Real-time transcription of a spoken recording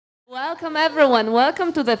Welcome everyone.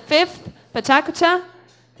 Welcome to the 5th Pecha Kucha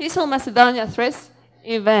TESOL Macedonia Thrace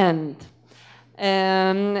event.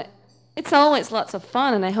 It's always lots of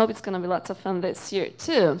fun, and I hope it's going to be lots of fun this year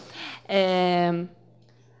too. It's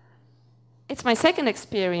my second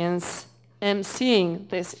experience emceeing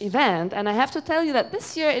this event, and I have to tell you that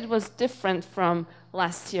this year it was different from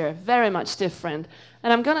last year, very much different.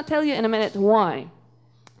 And I'm going to tell you in a minute why.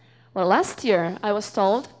 Well, last year I was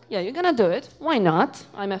told, yeah, you're going to do it. Why not?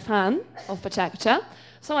 I'm a fan of Pecha Kucha.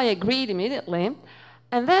 So I agreed immediately.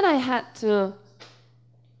 And then I had to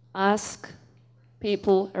ask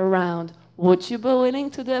people around, would you be willing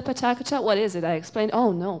to do a Pecha Kucha? What is it? I explained,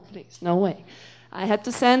 oh, no, please, no way. I had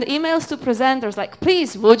to send emails to presenters like,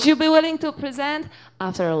 please, would you be willing to present?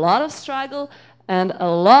 After a lot of struggle and a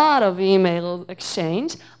lot of email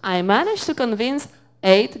exchange, I managed to convince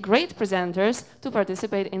 8 great presenters to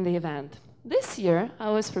participate in the event. This year, I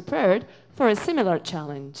was prepared for a similar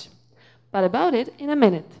challenge. But about it in a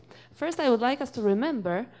minute. First, I would like us to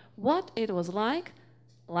remember what it was like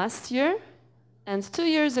last year and 2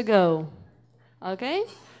 years ago. Okay?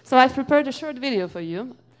 So I've prepared a short video for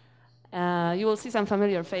you. You will see some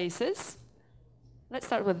familiar faces. Let's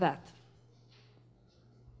start with that.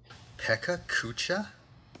 Pecha Kucha?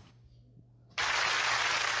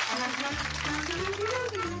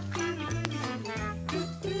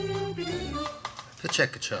 Pecha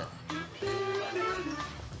Kucha.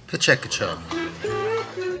 Pecha Kucha.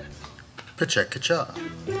 Pecha Kucha.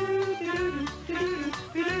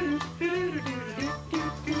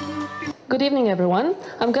 Good evening, everyone.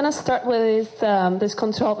 I'm going to start with this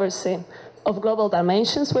controversy of global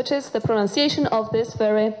dimensions, which is the pronunciation of this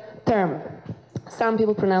very term. Some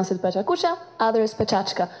people pronounce it Pecha Kucha, others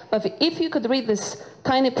Pechachka. But if you could read this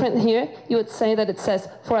tiny print here, you would say that it says,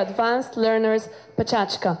 for advanced learners,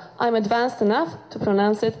 Pechachka. I'm advanced enough to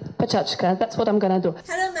pronounce it Pechachka. That's what I'm going to do.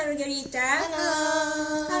 Hello, Margarita.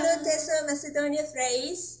 Hello. Hello, TESOL Macedonia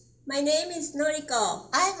Thrace. My name is Noriko.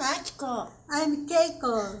 I'm Achiko. I'm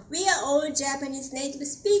Keiko. We are all Japanese native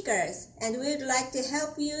speakers, and we would like to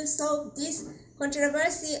help you solve this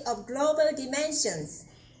controversy of global dimensions.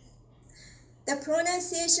 The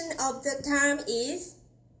pronunciation of the term is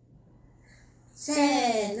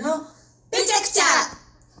Seno Pecha Kucha.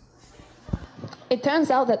 It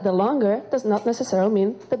turns out that the longer does not necessarily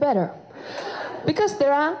mean the better. Because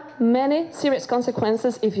there are many serious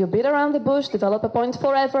consequences if you beat around the bush, develop a point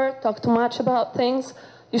forever, talk too much about things.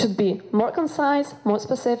 You should be more concise, more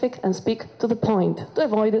specific, and speak to the point to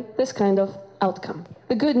avoid this kind of outcome.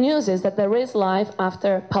 The good news is that there is life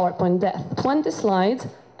after PowerPoint death. 20 slides,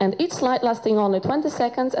 and each slide lasting only 20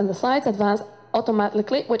 seconds, and the slides advance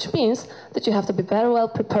automatically, which means that you have to be very well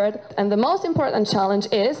prepared. And the most important challenge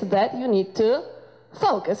is that you need to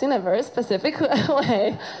focus in a very specific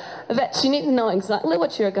way. That you need to know exactly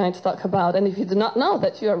what you're going to talk about. And if you do not know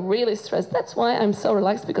that, you are really stressed. That's why I'm so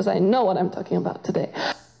relaxed, because I know what I'm talking about today.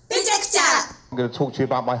 I'm going to talk to you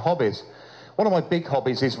about my hobbies. One of my big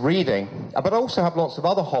hobbies is reading, but I also have lots of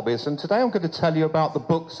other hobbies. And today I'm going to tell you about the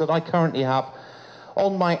books that I currently have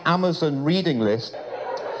on my Amazon reading list.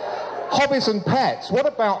 Hobbies and pets. What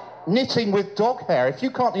about knitting with dog hair? If you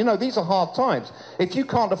can't, you know, these are hard times. If you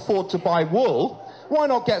can't afford to buy wool, why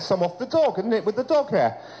not get some off the dog and knit with the dog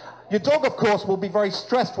hair? Your dog, of course, will be very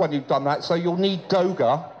stressed when you've done that, so you'll need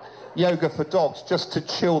yoga for dogs, just to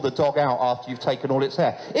chill the dog out after you've taken all its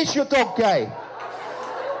hair. Is your dog gay?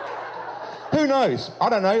 Who knows? I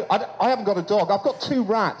don't know. I haven't got a dog. I've got 2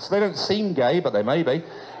 rats. They don't seem gay, but they may be.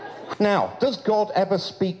 Now, does God ever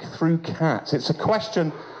speak through cats? It's a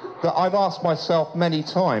question that I've asked myself many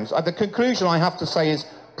times. The conclusion I have to say is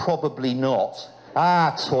probably not.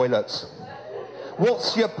 Ah, toilets.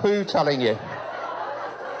 What's your poo telling you?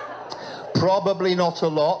 Probably not a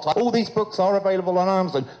lot. All these books are available on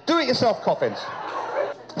Amazon. Do-it-yourself coffins.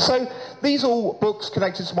 So these are all books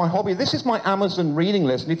connected to my hobby. This is my Amazon reading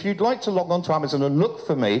list, and if you'd like to log on to Amazon and look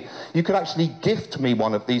for me, you could actually gift me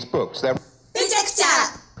one of these books. They're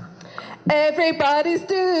Everybody's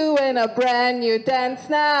doing a brand new dance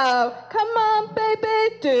now. Come on,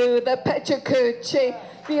 baby, do the Pecha Kucha.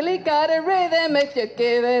 Really got a rhythm if you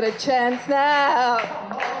give it a chance now.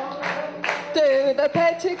 Do the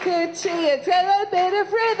Pecha Kucha. It's got a bit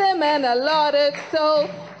of rhythm and a lot of soul.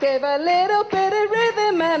 Give a little bit of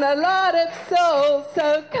rhythm and a lot of soul.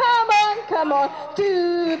 So come on,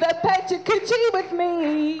 do the Pecha Kucha with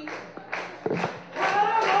me.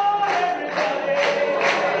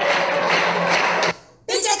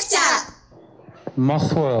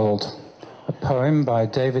 Moth World, a poem by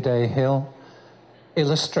David A. Hill,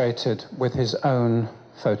 illustrated with his own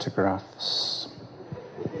photographs.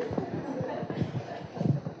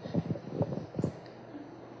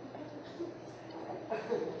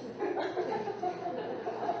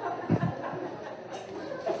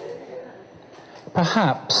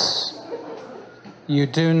 Perhaps you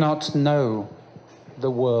do not know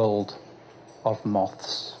the world of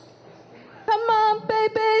moths. Come on,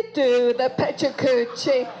 baby, do the Pecha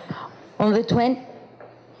Kucha. On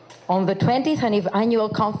the 20th annual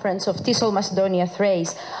conference of TESOL Macedonia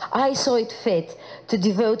Thrace, I saw it fit to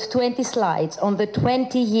devote 20 slides on the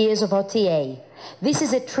 20 years of OTA. This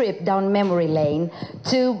is a trip down memory lane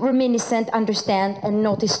to reminiscent, understand, and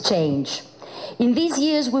notice change. In these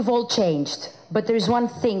years, we've all changed, but there is one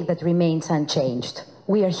thing that remains unchanged.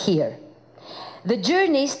 We are here. The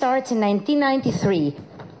journey starts in 1993.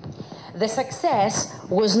 The success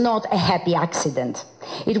was not a happy accident.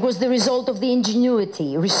 It was the result of the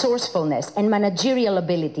ingenuity, resourcefulness, and managerial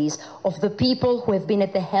abilities of the people who have been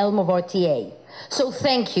at the helm of RTA. So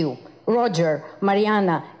thank you, Roger,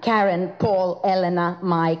 Mariana, Karen, Paul, Elena,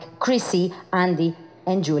 Mike, Chrissy, Andy,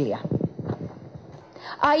 and Julia.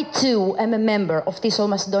 I too am a member of TESOL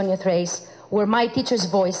Macedonia Thrace, where my teacher's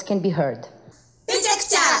voice can be heard.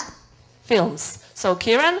 Films. So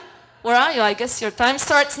Kieran, where are you? I guess your time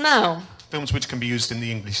starts now. Films which can be used in the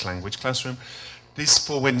English language classroom. This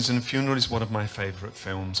Four Weddings and a Funeral is one of my favourite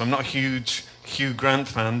films. I'm not a huge Hugh Grant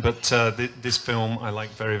fan, but this film I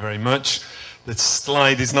like very, very much. The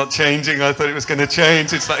slide is not changing. I thought it was going to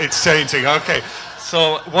change. It's changing. Okay.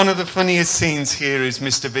 So one of the funniest scenes here is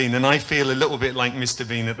Mr. Bean, and I feel a little bit like Mr.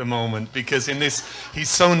 Bean at the moment, because in this, he's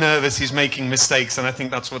so nervous, he's making mistakes, and I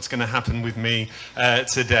think that's what's going to happen with me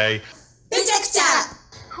today.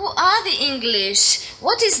 Who are the English?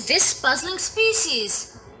 What is this puzzling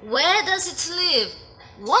species? Where does it live?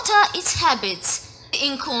 What are its habits?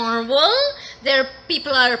 In Cornwall, their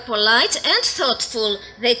people are polite and thoughtful.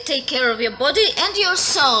 They take care of your body and your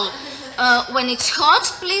soul. When it's hot,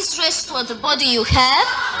 please dress for the body you have,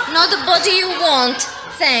 not the body you want.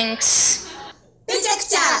 Thanks.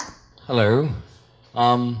 Hello.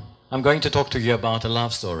 I'm going to talk to you about a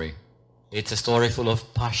love story. It's a story full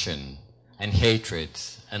of passion and hatred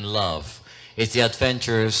and love. It's the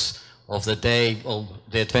adventures of the day, or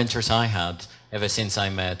the adventures I had ever since I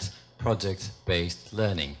met project-based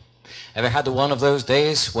learning. Ever had one of those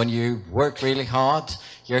days when you work really hard,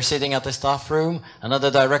 you're sitting at the staff room, another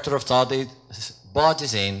director of study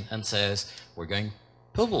barges in and says, we're going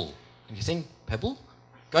pebble. And you think, pebble?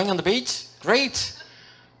 Going on the beach? Great.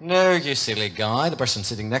 No, you silly guy. The person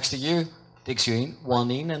sitting next to you takes you in, one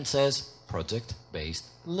in and says, project-based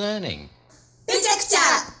learning.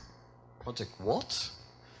 Project what?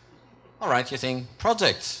 All right, you think,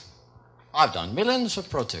 projects. I've done millions of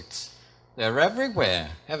projects. They're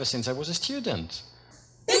everywhere, ever since I was a student.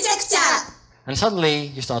 And suddenly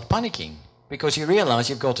you start panicking, because you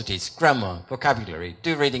realize you've got to teach grammar, vocabulary,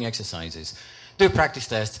 do reading exercises, do practice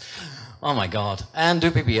tests, oh my God, and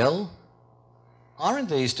do PBL. Aren't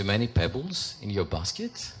these too many pebbles in your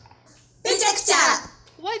basket?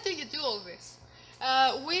 Why do you do all this?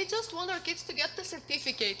 We just want our kids to get the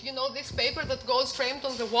certificate, you know, this paper that goes framed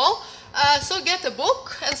on the wall. So get a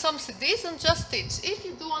book and some CDs and just teach. If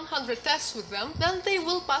you do 100 tests with them, then they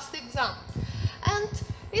will pass the exam. And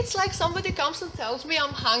it's like somebody comes and tells me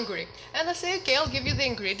I'm hungry. And I say, okay, I'll give you the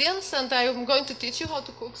ingredients and I'm going to teach you how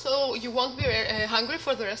to cook so you won't be hungry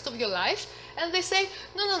for the rest of your life. And they say,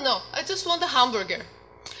 no, I just want a hamburger.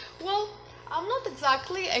 Well, I'm not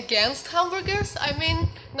exactly against hamburgers. I mean,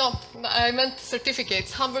 no, I meant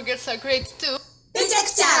certificates. Hamburgers are great too.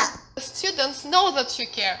 The students know that you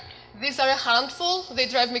care. These are a handful, they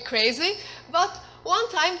drive me crazy. But one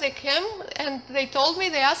time they came and they told me,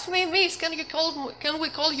 they asked me, Miss, can we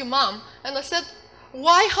call you mom? And I said,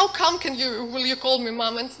 why, how come will you call me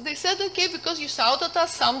mom? And they said, okay, because you shout at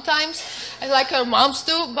us sometimes, like our moms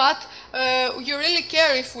do, but you really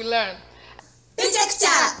care if we learn.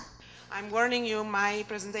 I'm warning you, my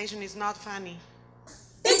presentation is not funny.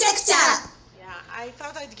 Yeah, I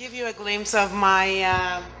thought I'd give you a glimpse of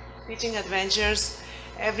my teaching adventures.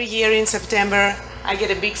 Every year in September, I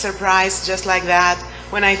get a big surprise just like that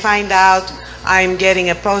when I find out I'm getting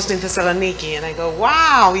a post in Thessaloniki, and I go,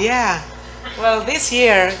 wow, yeah. Well, this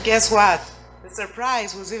year, guess what? The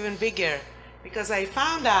surprise was even bigger, because I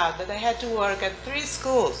found out that I had to work at 3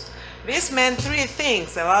 schools. This meant 3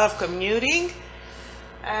 things: a lot of commuting,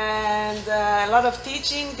 and a lot of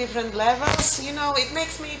teaching, different levels. You know, it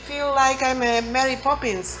makes me feel like I'm a Mary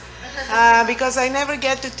Poppins, because I never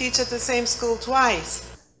get to teach at the same school twice.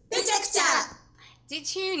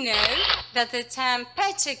 Did you know that the term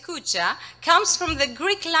Pecha Kucha comes from the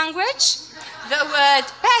Greek language? The word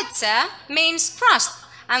Pecha means crust,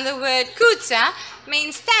 and the word Kucha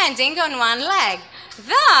means standing on one leg.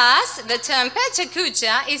 Thus, the term Pecha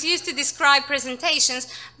Kucha is used to describe presentations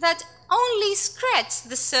that only scratch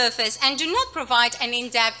the surface and do not provide an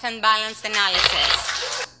in-depth and balanced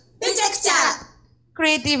analysis. Pecha!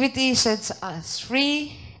 Creativity sets us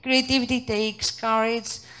free. Creativity takes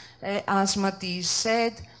courage. As Matisse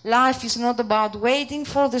said, life is not about waiting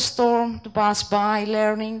for the storm to pass by,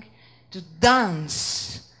 learning to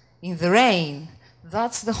dance in the rain.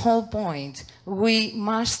 That's the whole point. We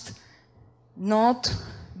must not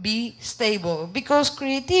be stable, because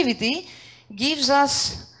creativity gives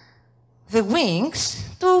us the wings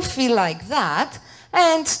to feel like that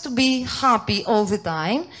and to be happy all the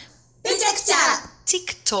time.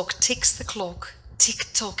 Tick-tock ticks the clock.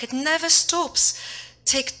 Tick-tock, it never stops.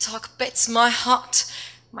 Tick-tock beats my heart.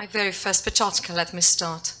 My very first Pecha, let me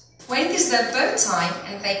start. When it is their bedtime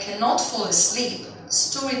and they cannot fall asleep,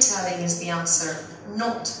 storytelling is the answer,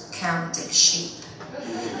 not counting sheep.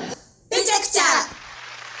 Pecha!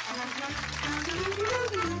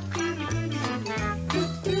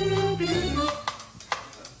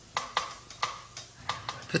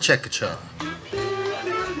 Pecha.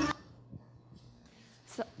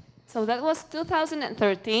 So that was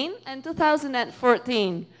 2013 and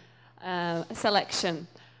 2014 selection.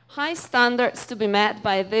 High standards to be met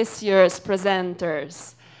by this year's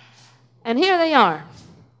presenters. And here they are.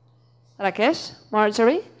 Rakesh,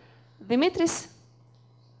 Marjorie, Dimitris,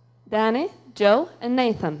 Danny, Joe, and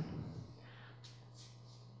Nathan.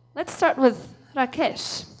 Let's start with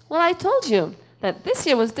Rakesh. Well, I told you that this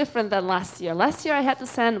year was different than last year. Last year I had to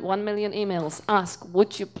send 1 million emails. Ask,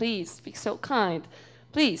 would you please be so kind?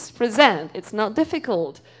 Please, present. It's not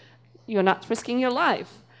difficult. You're not risking your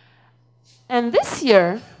life. And this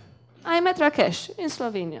year, I met Rakesh in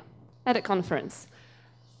Slovenia at a conference.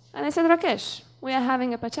 And I said, Rakesh, we are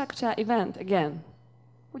having a Pecha event again.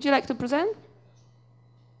 Would you like to present?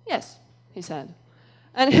 Yes, he said.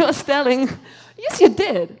 And he was telling, yes, you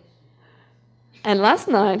did. And last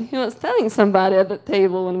night, he was telling somebody at the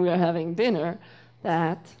table when we were having dinner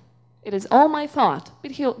that it is all my thought,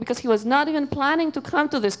 because he was not even planning to come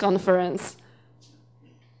to this conference.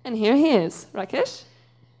 And here he is. Rakesh?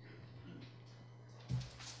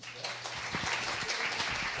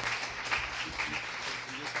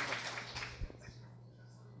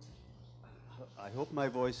 I hope my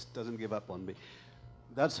voice doesn't give up on me.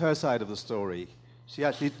 That's her side of the story. She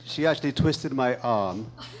actually twisted my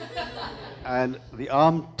arm, and the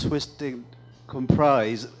arm twisting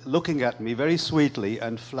comprised looking at me very sweetly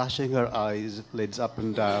and flashing her eyelids up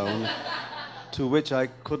and down, to which I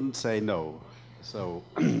couldn't say no. So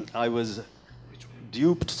I was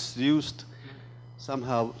duped, seduced,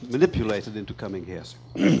 somehow manipulated into coming here.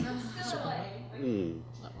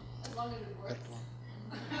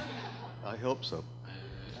 I hope so.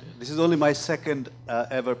 This is only my second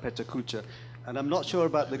ever Pecha Kucha, and I'm not sure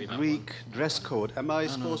about the Greek dress code. Am I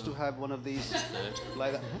supposed to have one of these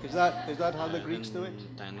like that? Is that how the Greeks do it?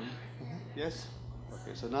 Yes?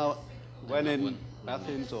 Okay, so now when in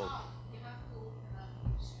Athens or...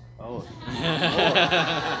 Oh.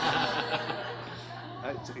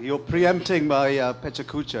 You're preempting my Pecha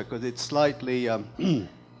Kucha because it's slightly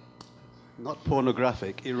not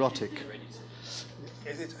pornographic, erotic.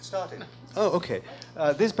 Is it starting? Oh, okay.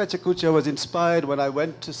 This Pecha Kucha was inspired when I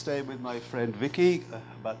went to stay with my friend Vicky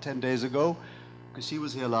about 10 days ago, because she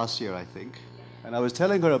was here last year, I think. And I was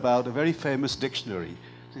telling her about a very famous dictionary.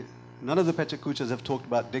 None of the Pecha Kuchas have talked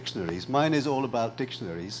about dictionaries. Mine is all about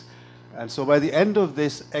dictionaries. And so by the end of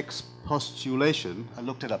this expostulation, I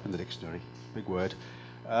looked it up in the dictionary, big word,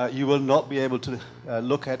 you will not be able to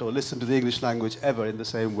look at or listen to the English language ever in the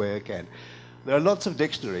same way again. There are lots of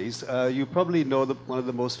dictionaries. You probably know one of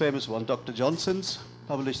the most famous ones, Dr. Johnson's,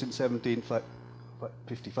 published in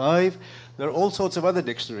 1755. There are all sorts of other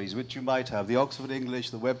dictionaries which you might have, the Oxford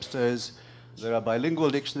English, the Webster's. There are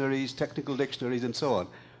bilingual dictionaries, technical dictionaries, and so on.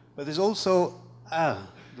 But there's also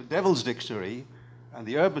the Devil's Dictionary and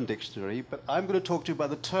the Urban Dictionary, but I'm going to talk to you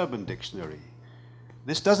about the Turban Dictionary.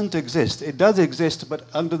 This doesn't exist. It does exist, but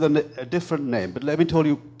under a different name. But let me tell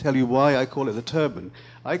you why I call it the turban.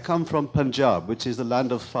 I come from Punjab, which is the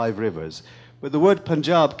land of 5 rivers. But the word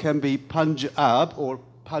Punjab can be Punjab or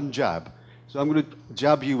Punjab. So I'm going to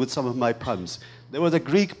jab you with some of my puns. There was a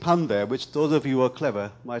Greek pun there, which those of you who are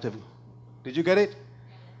clever might have... Did you get it?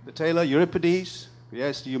 The tailor, Euripides?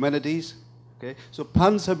 Yes, Eumenides? Okay. So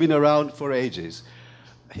puns have been around for ages.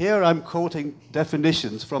 Here I'm quoting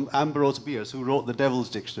definitions from Ambrose Bierce, who wrote the Devil's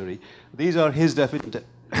Dictionary. These are his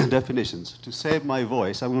definitions. To save my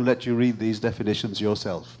voice, I'm going to let you read these definitions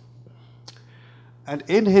yourself. And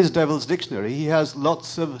in his Devil's Dictionary, he has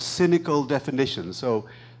lots of cynical definitions. So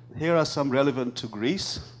here are some relevant to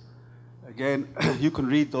Greece. Again, you can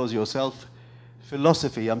read those yourself.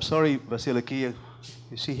 Philosophy. I'm sorry, Vasiliki,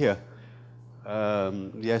 is she here?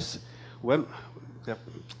 Yes. Well, yeah.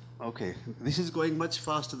 Okay. This is going much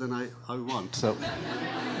faster than I want. So,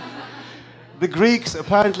 the Greeks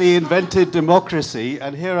apparently invented democracy,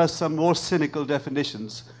 and here are some more cynical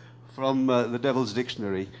definitions from the Devil's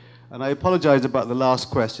Dictionary. And I apologize about the last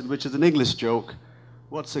question, which is an English joke.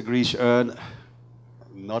 What's a Greece earn?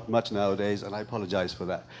 Not much nowadays, and I apologize for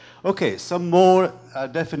that. Okay, some more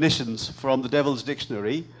definitions from the Devil's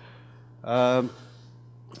Dictionary. I'm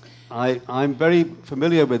very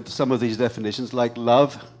familiar with some of these definitions, like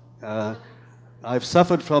love. I've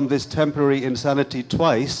suffered from this temporary insanity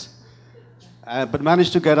twice, but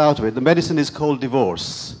managed to get out of it. The medicine is called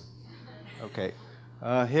divorce. Okay.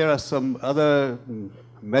 Here are some other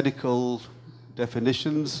medical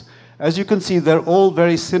definitions. As you can see, they're all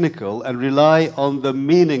very cynical and rely on the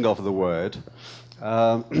meaning of the word.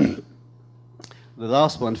 The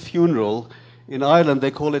last one, funeral. In Ireland,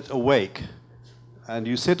 they call it a wake. And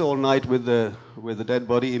you sit all night with the dead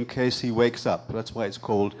body in case he wakes up. That's why it's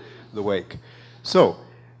called the wake. So,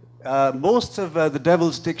 most of the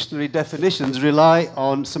Devil's Dictionary definitions rely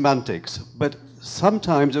on semantics, but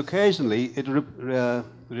sometimes, occasionally, it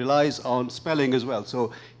relies on spelling as well.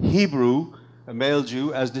 So, Hebrew, a male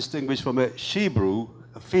Jew, as distinguished from a Shebrew,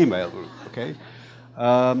 a female, okay?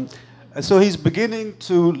 And so he's beginning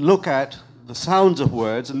to look at the sounds of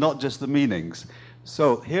words and not just the meanings.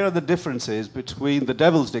 So here are the differences between the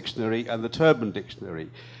Devil's Dictionary and the Turban Dictionary.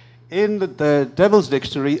 In the Devil's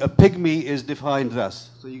Dictionary, a pygmy is defined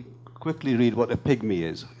thus. So you quickly read what a pygmy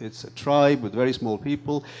is. It's a tribe with very small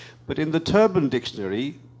people. But in the Turban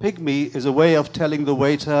Dictionary, pygmy is a way of telling the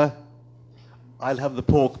waiter, I'll have the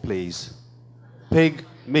pork, please.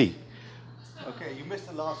 Pig-me. Okay, you missed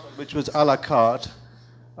the last one, which was a la carte.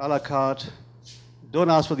 A la carte. Don't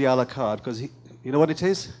ask for the a la carte, because you know what it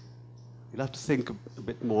is? You'll have to think a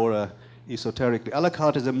bit more esoterically. A la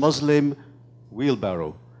carte is a Muslim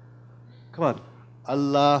wheelbarrow. Come on. A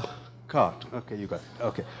la carte. Okay, you got it.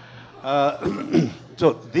 Okay.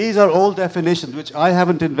 So these are all definitions which I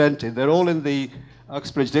haven't invented. They're all in the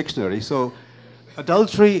Uxbridge Dictionary. So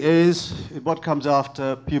adultery is what comes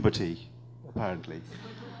after puberty, apparently.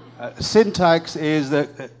 Syntax is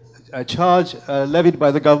a charge levied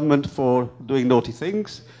by the government for doing naughty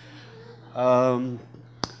things.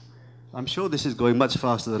 I'm sure this is going much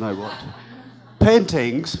faster than I want.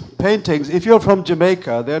 Paintings, if you're from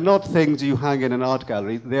Jamaica, they're not things you hang in an art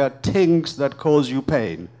gallery. They are things that cause you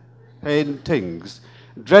pain. Paintings.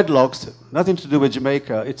 Dreadlocks, nothing to do with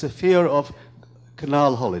Jamaica. It's a fear of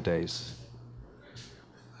canal holidays.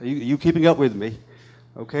 Are you keeping up with me?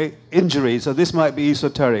 Okay. Injuries, so this might be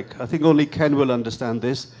esoteric. I think only Ken will understand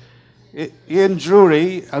this. Ian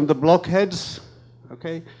Drury and the Blockheads,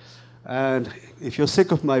 okay? And if you're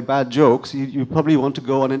sick of my bad jokes, you probably want to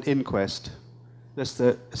go on an inquest. That's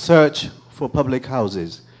the search for public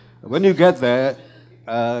houses. And when you get there,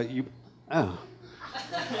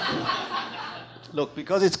 Look,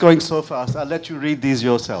 because it's going so fast, I'll let you read these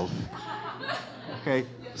yourself. Okay?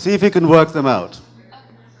 See if you can work them out.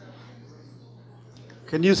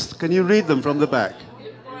 Can you read them from the back?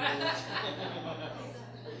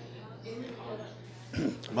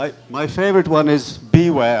 My favorite one is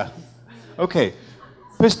beware. Okay,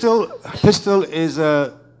 pistol is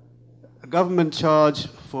a government charge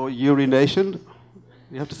for urination.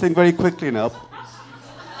 You have to think very quickly now.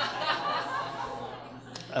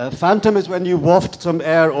 Phantom is when you waft some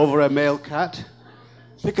air over a male cat.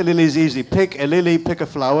 Pick a lily is easy. Pick a lily, pick a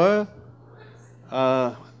flower.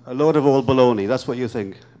 A load of old baloney, that's what you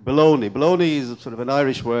think. Baloney. Baloney is sort of an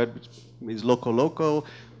Irish word, which means loco.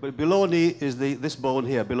 But baloney is this bone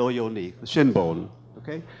here, below your knee, the shin bone.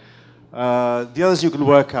 Okay? The others you can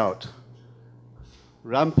work out.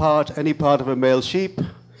 Rampart, any part of a male sheep.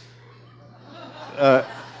 The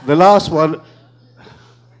last one,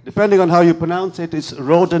 depending on how you pronounce it, is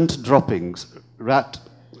rodent droppings. Rat.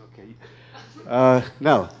 Okay.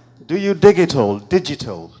 Now, do you dig it all?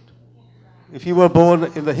 Digital. If you were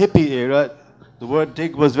born in the hippie era, the word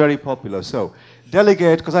dig was very popular. So,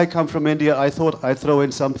 delegate, because I come from India, I thought I'd throw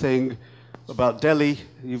in something about Delhi,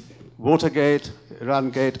 Watergate,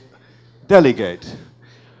 Irangate, delegate.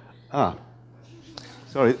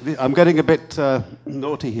 Sorry, I'm getting a bit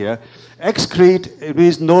naughty here. Excrete, it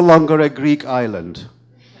means no longer a Greek island.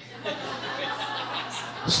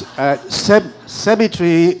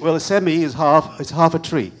 Cemetery, well, semi is half a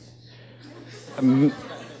tree.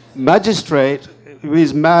 Magistrate, it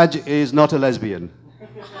means Madge is not a lesbian.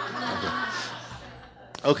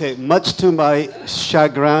 Okay, much to my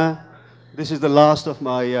chagrin, this is the last of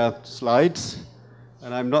my slides,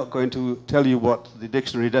 and I'm not going to tell you what the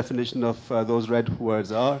dictionary definition of those red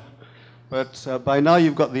words are. But by now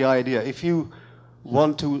you've got the idea. If you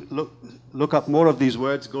want to look up more of these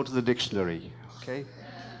words, go to the dictionary. Okay?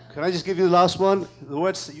 Can I just give you the last one?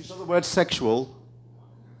 You saw the word sexual.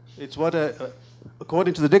 It's what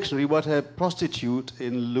according to the dictionary, what a prostitute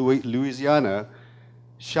in Louisiana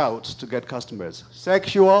shouts to get customers.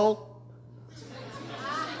 Sexual.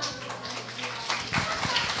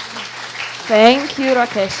 Thank you,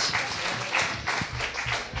 Rakesh.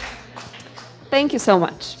 Thank you so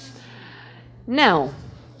much. Now,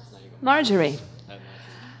 Marjorie.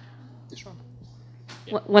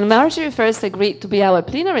 When Marjorie first agreed to be our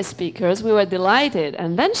plenary speakers, we were delighted.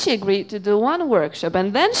 And then she agreed to do one workshop.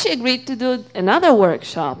 And then she agreed to do another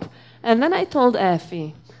workshop. And then I told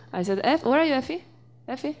Effie, I said, where are you, Effie?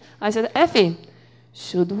 Effie? I said, Effie,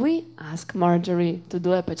 should we ask Marjorie to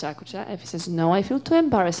do a Pecha Kucha? Effie says, no, I feel too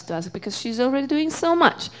embarrassed to ask because she's already doing so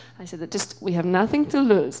much. I said, we have nothing to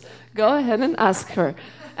lose. Go ahead and ask her.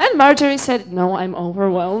 And Marjorie said, no, I'm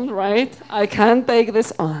overwhelmed, right? I can't take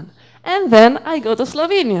this on. And then I go to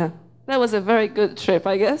Slovenia. That was a very good trip,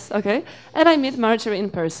 I guess, okay? And I meet Marjorie in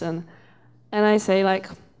person. And I say, like,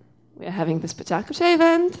 we are having this Pecha Kucha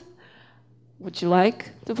event. Would you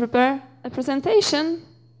like to prepare a presentation?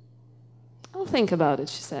 I'll think about it,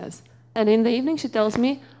 she says. And in the evening she tells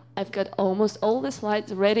me, I've got almost all the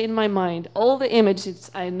slides ready in my mind, all the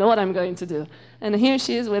images, I know what I'm going to do. And here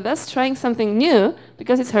she is with us trying something new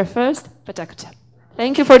because it's her first Pecha Kucha.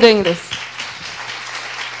 Thank you for doing this.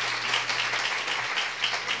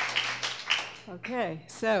 Okay,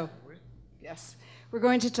 so, yes, we're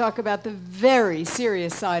going to talk about the very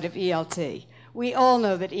serious side of ELT. We all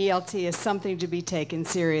know that ELT is something to be taken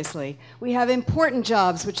seriously. We have important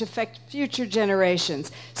jobs which affect future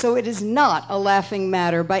generations, so it is not a laughing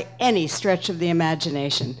matter by any stretch of the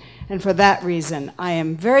imagination. And for that reason, I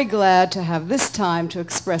am very glad to have this time to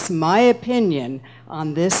express my opinion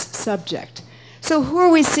on this subject. So who are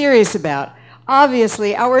we serious about?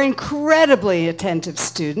 Obviously, our incredibly attentive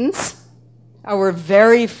students, our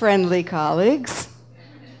very friendly colleagues,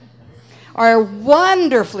 our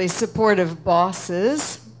wonderfully supportive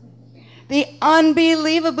bosses, the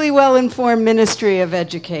unbelievably well-informed Ministry of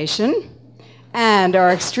Education, and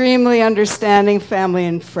our extremely understanding family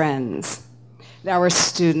and friends. Our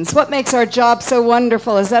students. What makes our job so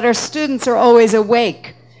wonderful is that our students are always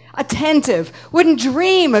awake, attentive, wouldn't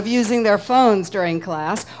dream of using their phones during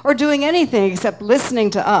class or doing anything except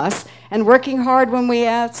listening to us and working hard when we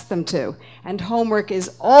ask them to. And homework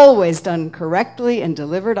is always done correctly and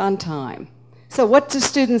delivered on time. So what do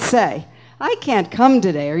students say? I can't come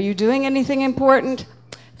today. Are you doing anything important?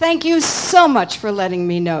 Thank you so much for letting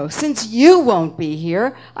me know. Since you won't be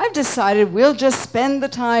here, I've decided we'll just spend the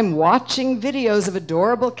time watching videos of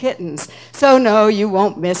adorable kittens. So no, you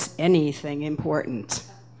won't miss anything important.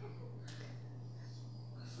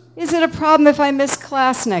 Is it a problem if I miss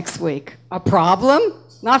class next week? A problem?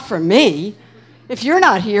 Not for me. If you're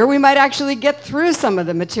not here, we might actually get through some of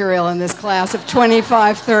the material in this class of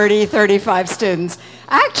 25, 30, 35 students.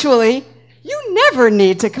 Actually, you never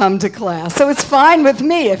need to come to class, so it's fine with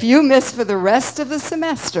me if you miss for the rest of the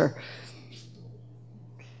semester.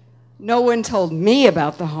 No one told me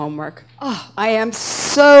about the homework. Oh, I am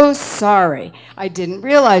so sorry. I didn't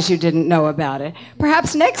realize you didn't know about it.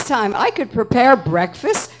 Perhaps next time I could prepare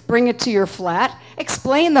breakfast, bring it to your flat,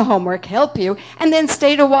 explain the homework, help you, and then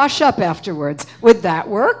stay to wash up afterwards. Would that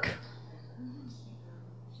work?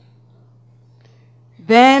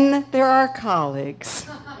 Then there are colleagues.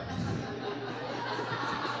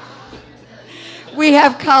 We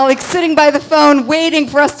have colleagues sitting by the phone waiting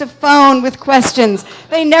for us to phone with questions.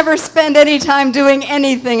 They never spend any time doing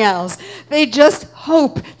anything else. They just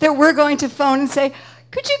hope that we're going to phone and say,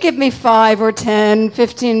 could you give me 5 or 10,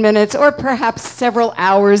 15 minutes, or perhaps several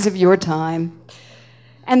hours of your time?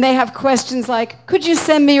 And they have questions like, could you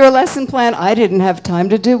send me your lesson plan? I didn't have time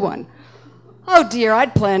to do one. Oh dear,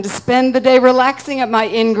 I'd planned to spend the day relaxing at my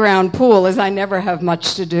in-ground pool as I never have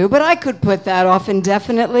much to do, but I could put that off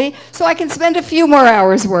indefinitely so I can spend a few more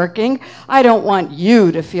hours working. I don't want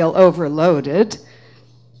you to feel overloaded.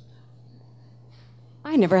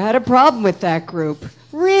 I never had a problem with that group.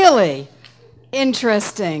 Really?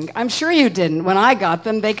 Interesting. I'm sure you didn't. When I got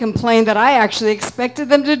them, they complained that I actually expected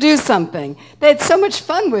them to do something. They had so much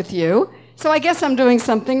fun with you. So I guess I'm doing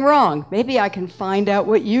something wrong. Maybe I can find out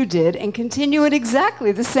what you did and continue it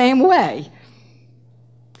exactly the same way.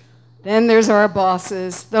 Then there's our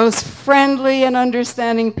bosses, those friendly and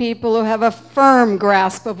understanding people who have a firm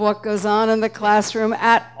grasp of what goes on in the classroom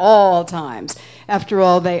at all times. After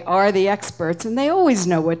all, they are the experts, and they always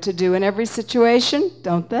know what to do in every situation,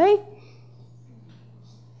 don't they?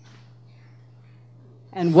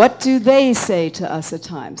 And what do they say to us at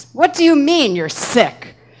times? What do you mean you're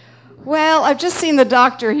sick? Well, I've just seen the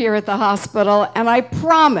doctor here at the hospital, and I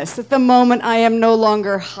promise that the moment I am no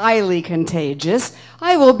longer highly contagious,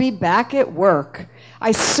 I will be back at work.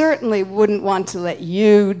 I certainly wouldn't want to let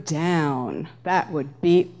you down. That would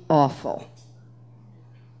be awful.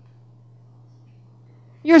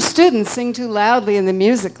 Your students sing too loudly in the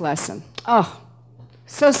music lesson. Oh,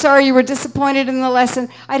 so sorry you were disappointed in the lesson.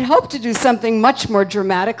 I'd hoped to do something much more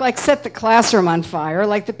dramatic, like set the classroom on fire,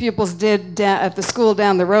 like the pupils did at the school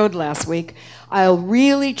down the road last week. I'll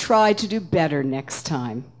really try to do better next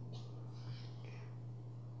time.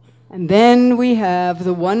 And then we have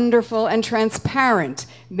the wonderful and transparent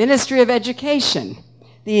Ministry of Education.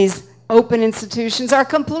 These open institutions are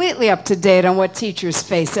completely up to date on what teachers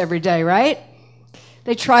face every day, right?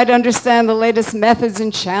 They try to understand the latest methods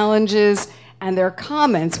and challenges, and their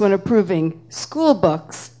comments when approving school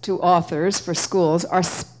books to authors for schools are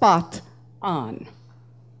spot on.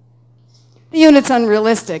 The unit's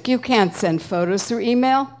unrealistic. You can't send photos through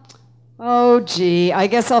email. Oh, gee, I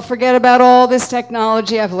guess I'll forget about all this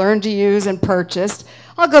technology I've learned to use and purchased.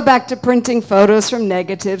 I'll go back to printing photos from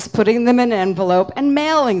negatives, putting them in an envelope, and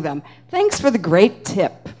mailing them. Thanks for the great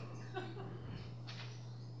tip.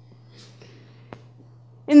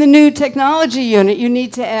 In the new technology unit, you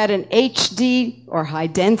need to add an HD, or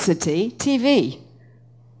high-density, TV.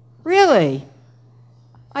 Really?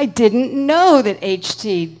 I didn't know that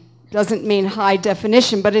HD doesn't mean high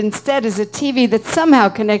definition, but instead is a TV that's somehow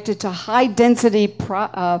connected to high-density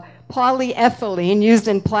polyethylene used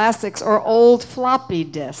in plastics or old floppy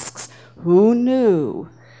disks. Who knew?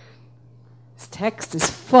 This text is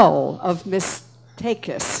full of mistakes.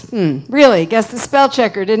 Really, guess the spell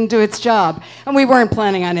checker didn't do its job. And we weren't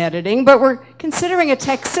planning on editing, but we're considering a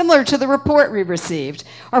text similar to the report we received.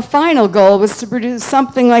 Our final goal was to produce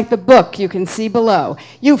something like the book you can see below.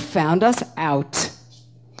 You found us out.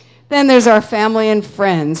 Then there's our family and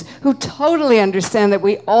friends who totally understand that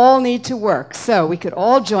we all need to work, so we could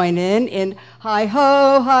all join in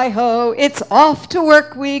hi-ho, it's off to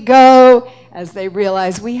work we go, as they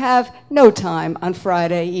realize we have no time on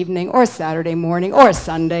Friday evening or Saturday morning or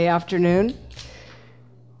Sunday afternoon.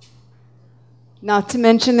 Not to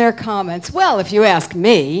mention their comments. Well, if you ask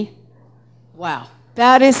me, wow,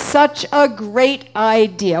 that is such a great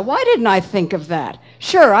idea. Why didn't I think of that?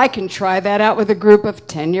 Sure, I can try that out with a group of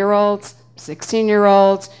 10-year-olds,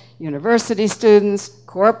 16-year-olds, university students,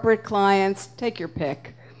 corporate clients, take your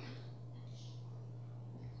pick.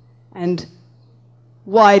 And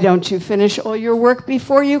why don't you finish all your work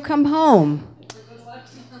before you come home?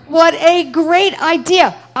 What a great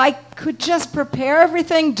idea. I could just prepare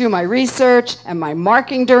everything, do my research and my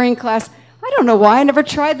marking during class. I don't know why I never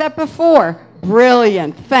tried that before.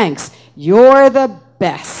 Brilliant, thanks. You're the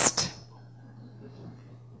best.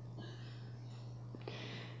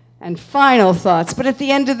 And final thoughts, but at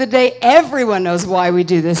the end of the day, everyone knows why we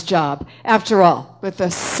do this job. After all, with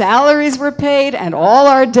the salaries we're paid and all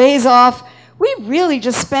our days off, we really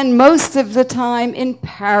just spend most of the time in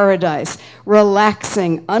paradise,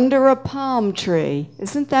 relaxing under a palm tree.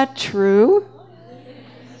 Isn't that true?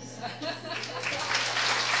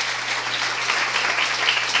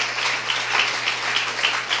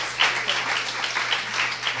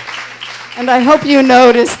 And I hope you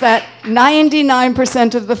noticed that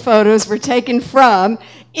 99% of the photos were taken from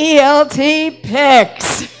ELT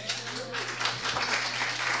pics.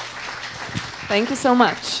 Thank you so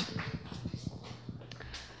much.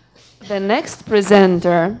 The next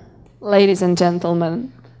presenter, ladies and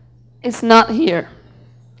gentlemen, is not here.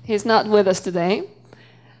 He's not with us today.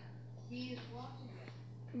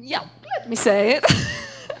 Yeah, let me say it.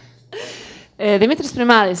 Dimitris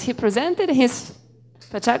Primalis, he presented his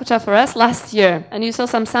Pecha Kucha for us last year, and you saw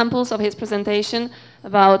some samples of his presentation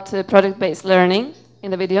about project-based learning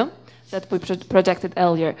in the video that we projected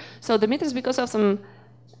earlier. So Dimitris, because of some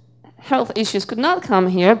health issues, could not come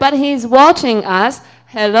here, but he's watching us.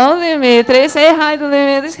 Hello, Dimitris. Say hi to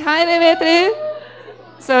Dimitris. Hi, Dimitris.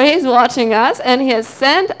 So he's watching us, and he has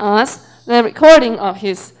sent us the recording of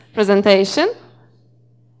his presentation.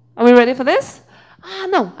 Are we ready for this?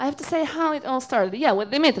 No, I have to say how it all started. Yeah,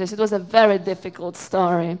 with Dimitris, it was a very difficult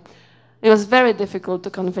story. It was very difficult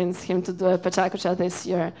to convince him to do a Pecha Kucha this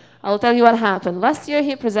year. I'll tell you what happened. Last year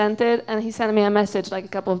he presented, and he sent me a message like a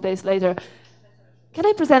couple of days later. Can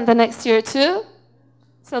I present the next year too?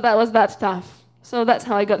 So that was that tough. So that's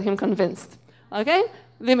how I got him convinced. Okay?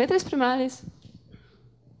 Dimitris Primalis.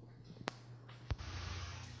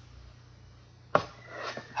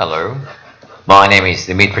 Hello, my name is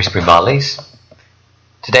Dimitris Primalis.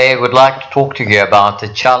 Today I would like to talk to you about the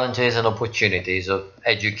challenges and opportunities of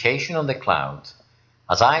education on the cloud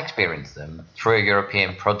as I experienced them through a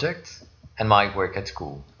European project and my work at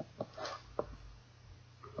school.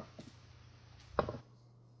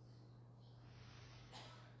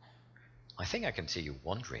 I think I can see you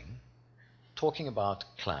wondering, talking about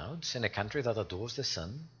clouds in a country that adores the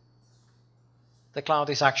sun? The cloud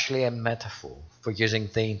is actually a metaphor for using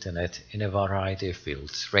the internet in a variety of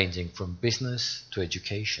fields, ranging from business to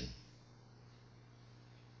education.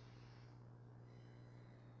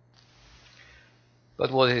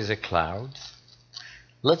 But what is a cloud?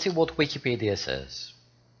 Let's see what Wikipedia says.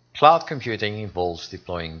 Cloud computing involves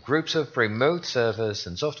deploying groups of remote servers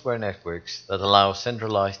and software networks that allow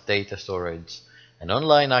centralized data storage and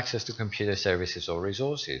online access to computer services or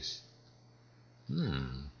resources.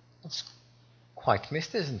 That's quite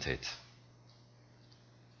missed, isn't it?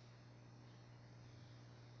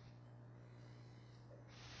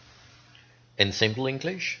 In simple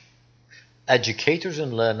English, educators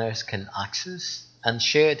and learners can access and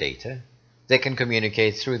share data. They can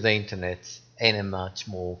communicate through the internet in a much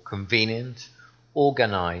more convenient,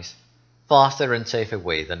 organized, faster and safer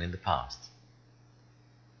way than in the past.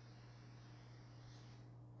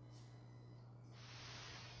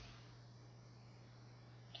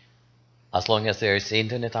 As long as there is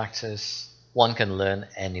internet access, one can learn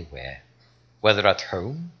anywhere, whether at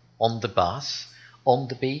home, on the bus, on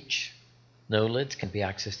the beach. Knowledge can be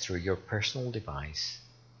accessed through your personal device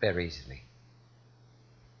very easily.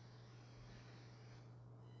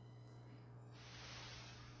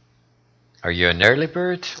 Are you an early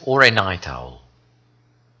bird or a night owl?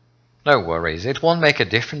 No worries, it won't make a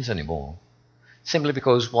difference anymore, simply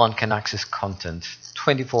because one can access content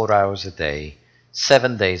 24 hours a day,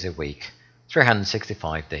 7 days a week,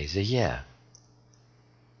 365 days a year.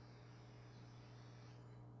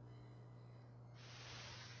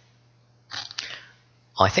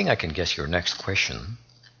 I think I can guess your next question.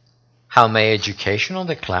 How may education on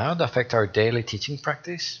the cloud affect our daily teaching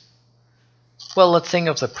practice? Well, let's think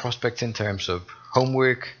of the prospects in terms of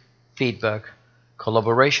homework, feedback,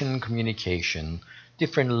 collaboration, communication,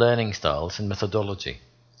 different learning styles and methodology.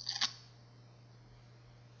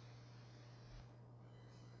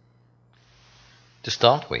 To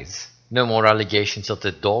start with, no more allegations that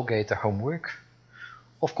the dog ate the homework.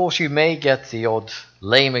 Of course, you may get the odd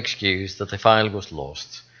lame excuse that the file was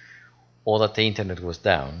lost or that the internet was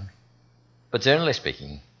down, but generally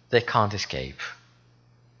speaking, they can't escape.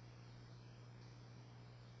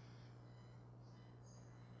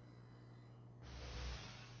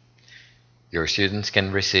 Your students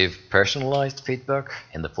can receive personalized feedback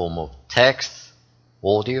in the form of text,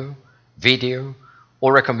 audio, video,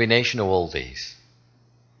 or a combination of all these.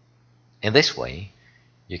 In this way,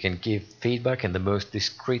 you can give feedback in the most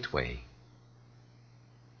discreet way.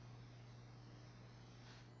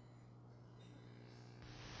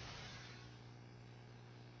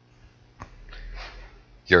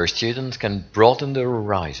 Your students can broaden their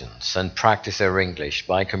horizons and practice their English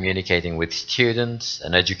by communicating with students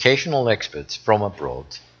and educational experts from abroad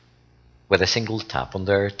with a single tap on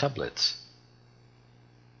their tablets.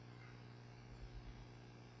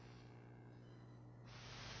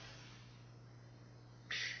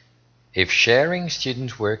 If sharing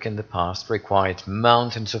students' work in the past required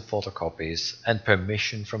mountains of photocopies and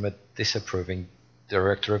permission from a disapproving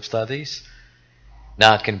director of studies,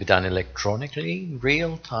 now it can be done electronically,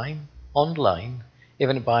 real time, online,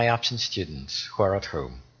 even by absent students who are at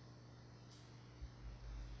home.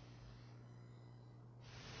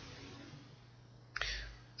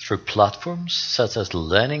 Through platforms such as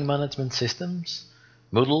learning management systems,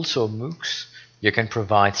 Moodles or MOOCs, you can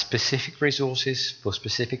provide specific resources for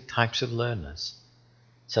specific types of learners,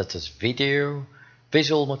 such as video,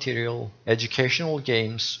 visual material, educational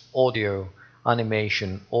games, audio,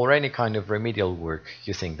 animation, or any kind of remedial work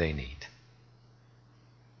you think they need.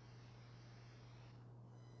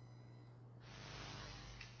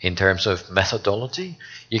 In terms of methodology,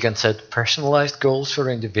 you can set personalized goals for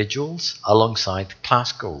individuals alongside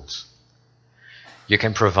class goals. You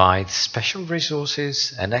can provide special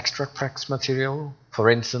resources and extra practice material,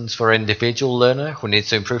 for instance, for an individual learner who needs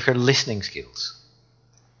to improve her listening skills.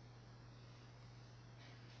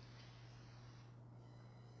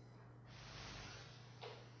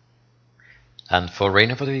 And for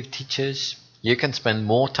innovative teachers, you can spend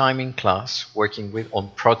more time in class working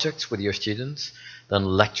on projects with your students than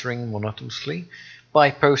lecturing monotonously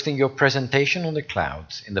by posting your presentation on the cloud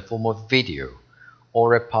in the form of video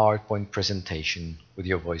or a PowerPoint presentation with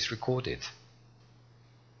your voice recorded.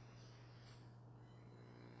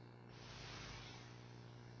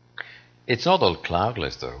 It's not all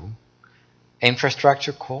cloudless though.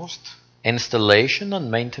 Infrastructure cost, installation and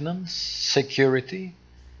maintenance, security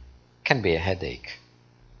can be a headache.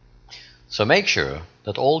 So make sure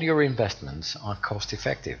that all your investments are cost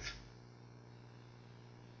effective.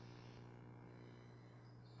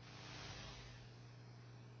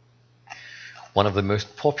 One of the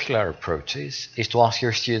most popular approaches is to ask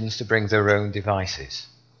your students to bring their own devices.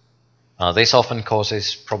 This often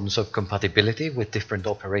causes problems of compatibility with different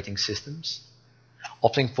operating systems.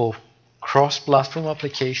 Opting for cross-platform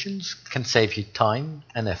applications can save you time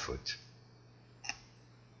and effort.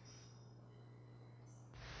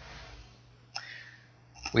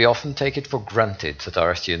 We often take it for granted that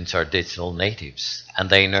our students are digital natives and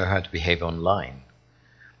they know how to behave online.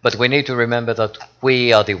 But we need to remember that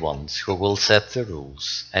we are the ones who will set the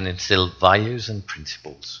rules and instill values and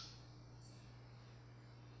principles.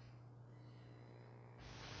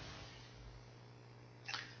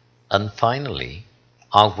 And finally,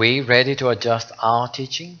 are we ready to adjust our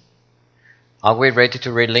teaching? Are we ready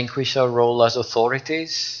to relinquish our role as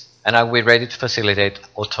authorities? And are we ready to facilitate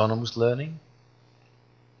autonomous learning?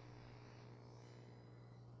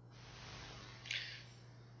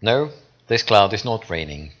 No, this cloud is not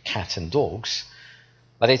raining cats and dogs,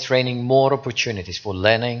 but it's raining more opportunities for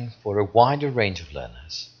learning for a wider range of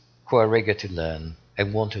learners who are eager to learn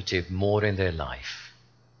and want to achieve more in their life.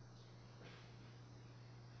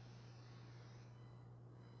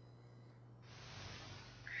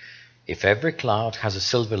 If every cloud has a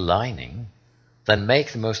silver lining, then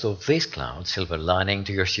make the most of this cloud silver lining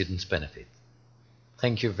to your students' benefit.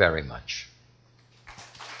 Thank you very much.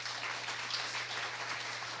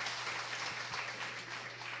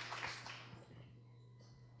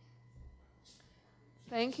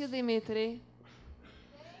 Thank you, Dimitri.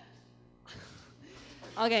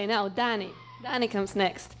 Okay, now Danny. Danny comes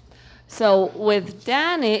next. So with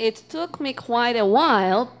Danny, it took me quite a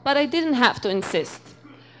while, but I didn't have to insist.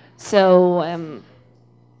 So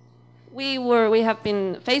we have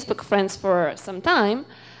been Facebook friends for some time,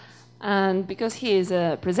 and because he is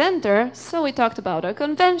a presenter, so we talked about our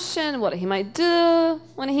convention, what he might do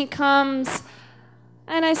when he comes,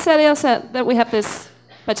 and I said also that we have this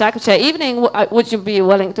Pecha evening. Would you be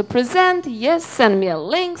willing to present? Yes, send me a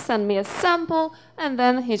link, send me a sample, and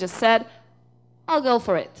then he just said, I'll go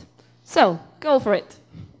for it. So go for it.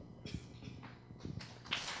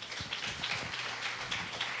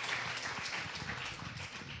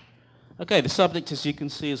 Okay, the subject, as you can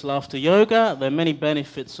see, is laughter yoga. There are many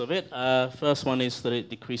benefits of it. First one is that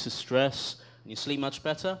it decreases stress, and you sleep much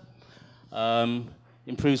better.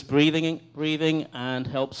 Improves breathing and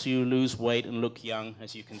helps you lose weight and look young,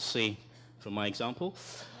 as you can see from my example.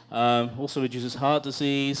 Also reduces heart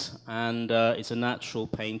disease, and it's a natural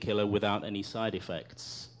painkiller without any side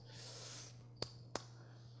effects.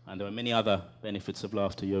 And there are many other benefits of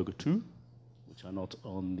laughter yoga too, which are not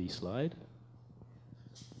on the slide.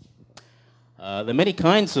 There are many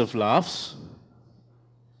kinds of laughs,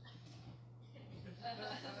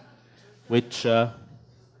 which...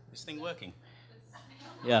 this thing working?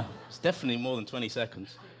 Yeah, it's definitely more than 20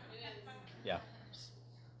 seconds. Yeah.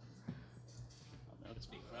 I could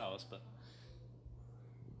speak for hours, but...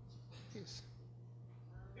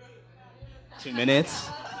 2 minutes.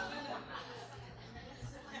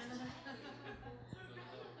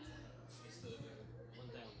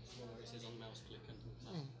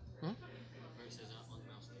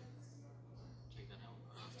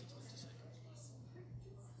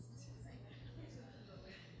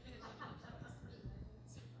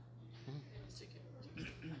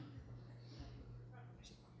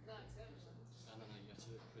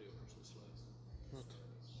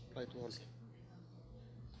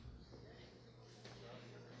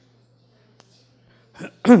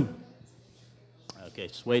 Okay,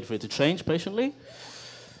 just wait for it to change patiently.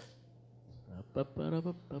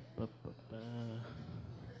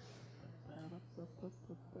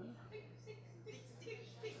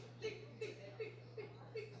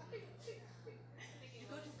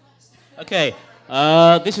 Okay,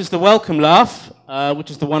 this is the welcome laugh,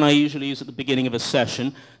 which is the one I usually use at the beginning of a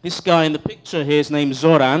session. This guy in the picture here is named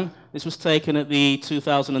Zoran. This was taken at the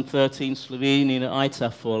 2013 Slovenian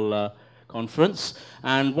ITAFOL conference.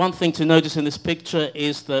 And one thing to notice in this picture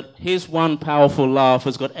is that his one powerful laugh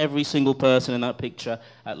has got every single person in that picture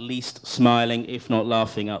at least smiling, if not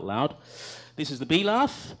laughing out loud. This is the B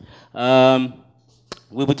laugh.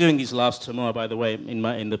 We'll be doing these laughs tomorrow, by the way,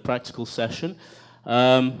 in the practical session.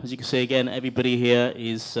 As you can see again, everybody here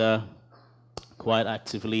is quite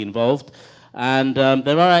actively involved. And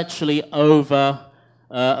there are actually over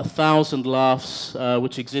 1,000 laughs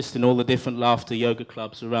which exist in all the different laughter yoga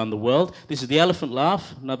clubs around the world. This is the elephant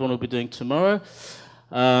laugh, another one we'll be doing tomorrow.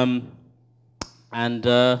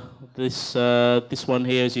 This one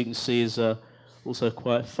here, as you can see, is also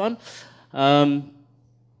quite fun.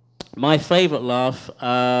 My favorite laugh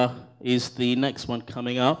is the next one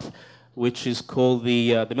coming up, which is called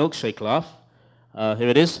the milkshake laugh. Here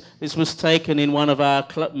it is. This was taken in one of our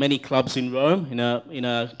many clubs in Rome, in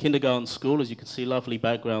a kindergarten school, as you can see, lovely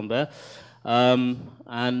background there.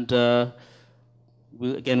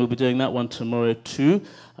 We'll be doing that one tomorrow too.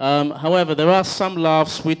 However, there are some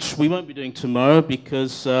laughs which we won't be doing tomorrow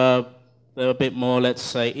because they're a bit more, let's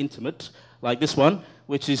say, intimate, like this one,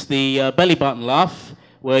 which is the belly button laugh,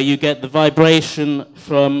 where you get the vibration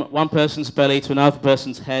from one person's belly to another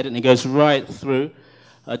person's head, and it goes right through.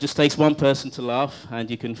 It just takes one person to laugh, and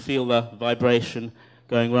you can feel the vibration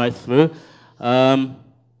going right through.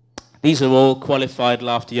 These are all qualified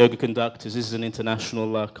laughter yoga conductors. This is an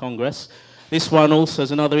international congress. This one also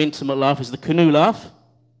is another intimate laugh, is the canoe laugh,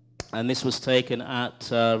 and this was taken at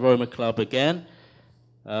Roma Club again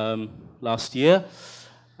last year.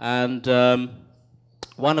 And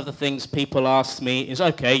one of the things people ask me is,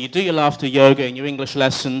 okay, you do your laughter yoga in your English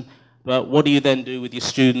lesson, but what do you then do with your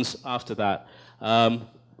students after that?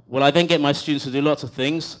 Well, I then get my students to do lots of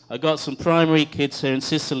things. I got some primary kids here in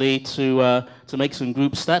Sicily to make some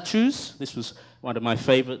group statues. This was one of my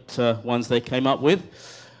favorite ones they came up with.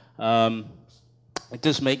 It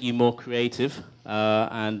does make you more creative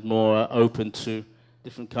and more open to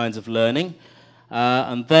different kinds of learning.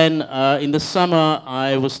 And then in the summer,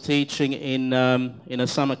 I was teaching in a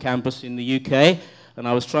summer campus in the UK, and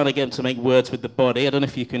I was trying to get them to make words with the body. I don't know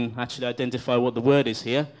if you can actually identify what the word is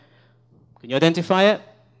here. Can you identify it?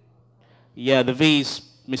 Yeah, the V's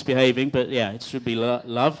misbehaving, but yeah, it should be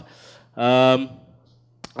love. And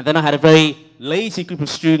then I had a very lazy group of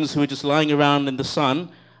students who were just lying around in the sun,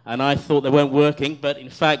 and I thought they weren't working, but in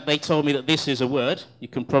fact they told me that this is a word. You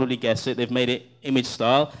can probably guess it. They've made it image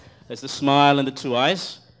style. There's the smile and the two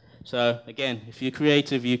eyes. So again, if you're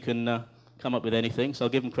creative, you can come up with anything, so I'll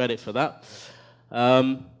give them credit for that.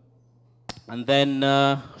 And then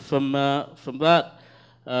from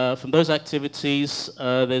those activities,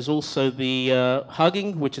 there's also the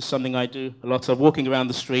hugging, which is something I do a lot of, walking around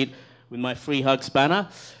the street with my free hugs banner.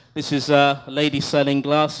 This is a lady selling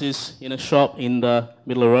glasses in a shop in the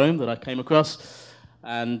middle of Rome that I came across.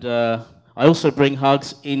 And I also bring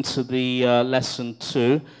hugs into the lesson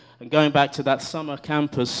too. And going back to that summer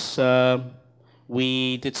campus,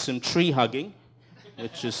 we did some tree hugging,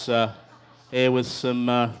 which is here with some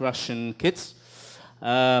Russian kids.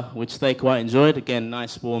 Which they quite enjoyed. Again,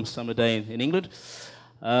 nice warm summer day in England.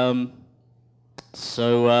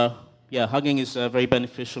 Yeah, hugging is very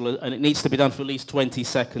beneficial, and it needs to be done for at least 20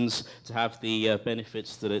 seconds to have the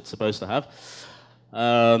benefits that it's supposed to have.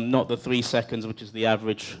 Not the 3 seconds, which is the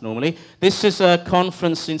average normally. This is a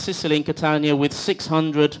conference in Sicily, in Catania, with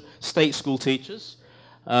 600 state school teachers.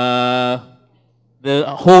 The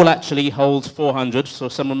hall actually holds 400,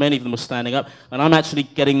 so many of them are standing up, and I'm actually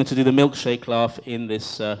getting them to do the milkshake laugh in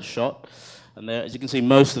this shot. And there, as you can see,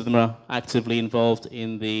 most of them are actively involved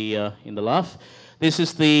in the laugh. This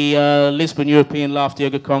is the Lisbon European Laughter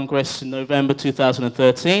Yoga Congress in November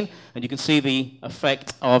 2013, and you can see the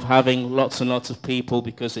effect of having lots and lots of people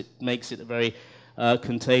because it makes it a very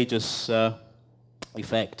contagious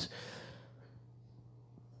effect.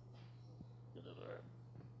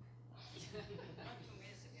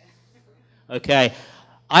 Okay,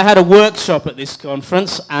 I had a workshop at this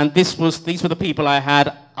conference, and these were the people I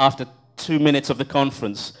had after 2 minutes of the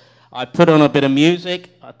conference. I put on a bit of music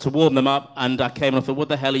to warm them up, and I came and I thought, what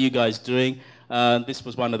the hell are you guys doing? This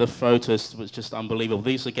was one of the photos. It was just unbelievable.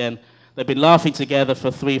 These, again, they've been laughing together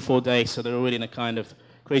for 3 or 4 days, so they're already in a kind of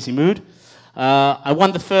crazy mood. I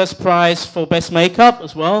won the first prize for best makeup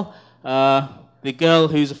as well. The girl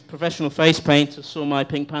who's a professional face painter saw my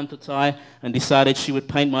Pink Panther tie and decided she would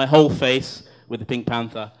paint my whole face with the Pink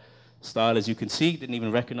Panther style, as you can see. Didn't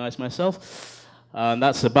even recognize myself.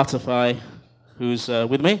 That's a butterfly who's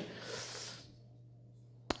with me.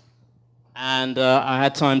 And I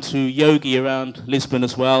had time to yogi around Lisbon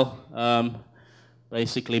as well,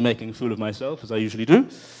 basically making a fool of myself, as I usually do.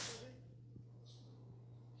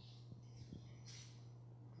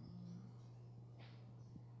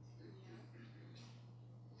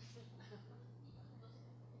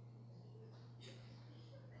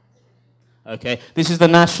 Okay, this is the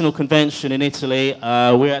national convention in Italy.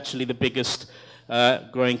 We're actually the biggest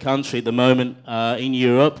growing country at the moment in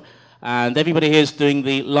Europe. And everybody here is doing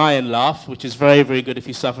the lion laugh, which is very, very good if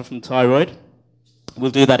you suffer from thyroid. We'll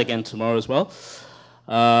do that again tomorrow as well.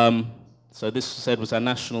 So this, said, was our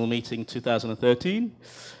national meeting 2013.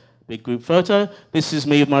 Big group photo. This is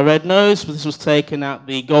me with my red nose. This was taken at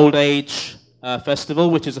the Gold Age Festival,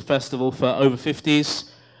 which is a festival for over 50s.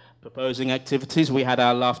 Proposing activities. We had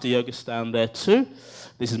our laughter yoga stand there too.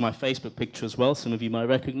 This is my Facebook picture as well. Some of you might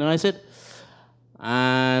recognize it.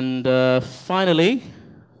 And finally,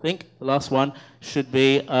 I think the last one should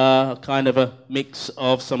be kind of a mix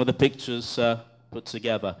of some of the pictures put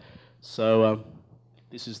together. So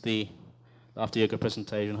this is the After Yoga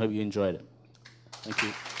presentation. Hope you enjoyed it. Thank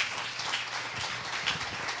you.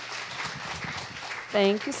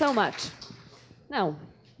 Thank you so much. Now,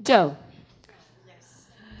 Joe.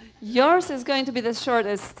 Yours is going to be the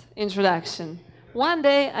shortest introduction. One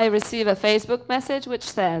day I receive a Facebook message which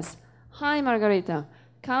says, "Hi Margarita,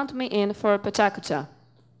 count me in for Pecha Kucha."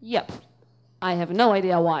 Yep, I have no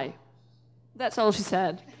idea why. That's all she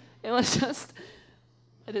said. It was just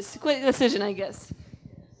a quick decision, I guess.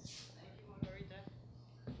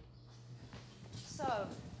 So,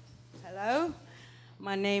 hello.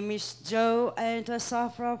 My name is Joe, and I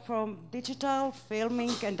suffer from digital,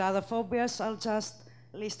 filming, and other phobias. I'll just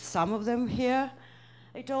list some of them here.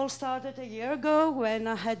 It all started a year ago when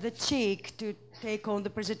I had the cheek to take on the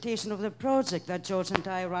presentation of the project that George and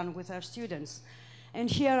I run with our students. And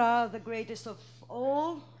here are the greatest of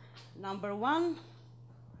all. Number one.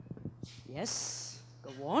 Yes,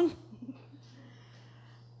 go on.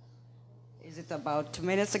 Is it about 2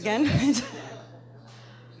 minutes again?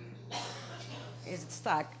 Is it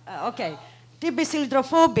stuck? Okay.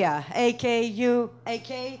 Tibisilidrophobia,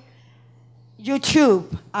 aka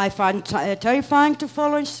YouTube. I find terrifying to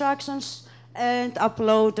follow instructions and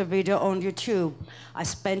upload a video on YouTube. I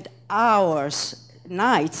spend hours,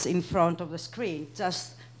 nights in front of the screen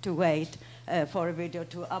just to wait for a video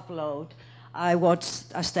to upload. I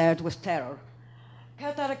stared with terror.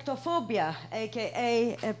 Cataractophobia,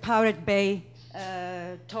 aka Pirate Bay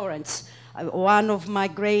torrents. One of my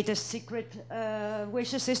greatest secret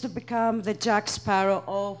wishes is to become the Jack Sparrow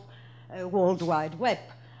of World Wide Web.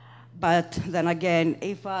 But then again,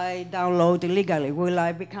 if I download illegally, will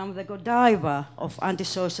I become the Godiva of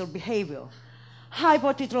antisocial behavior?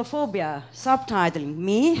 Hypotitrophobia, subtitling,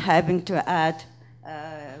 me having to add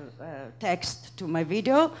text to my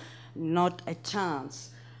video, not a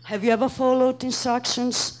chance. Have you ever followed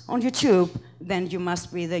instructions on YouTube? Then you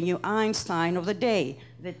must be the new Einstein of the day,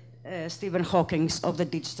 the Stephen Hawking of the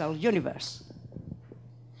digital universe.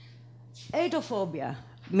 Aidophobia,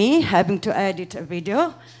 me having to edit a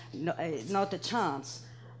video, not a chance.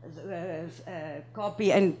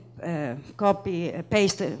 Copy and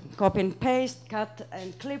paste, cut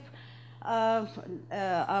and clip.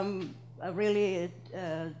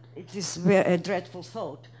 It is a dreadful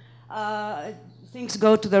thought. Things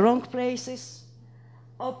go to the wrong places.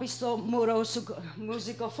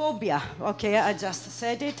 Opistomuromusicophobia. Okay, I just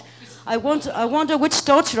said it. I wonder which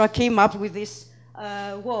torturer came up with this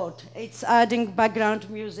word. It's adding background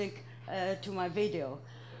music to my video.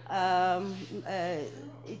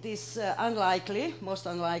 It is unlikely, most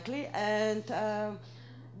unlikely, and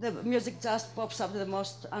the music just pops up at the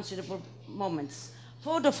most unsuitable moments.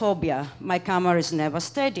 Photophobia. My camera is never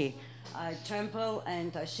steady. I tremble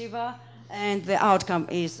and I shiver, and the outcome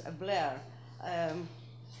is a blur.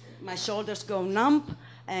 My shoulders go numb,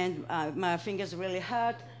 and my fingers really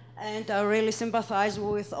hurt, and I really sympathize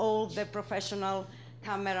with all the professional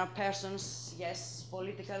camera persons, yes,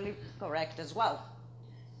 politically correct as well,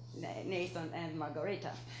 Nathan and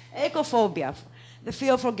Margarita. Echophobia, the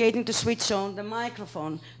fear of forgetting to switch on the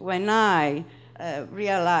microphone when I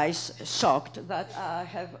realize, shocked, that I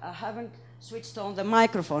haven't switched on the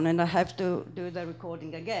microphone and I have to do the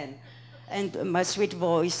recording again. And my sweet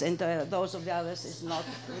voice and those of the others is not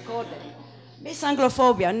recorded.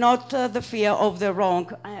 Misanglophobia, not the fear of the wrong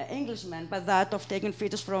Englishman, but that of taking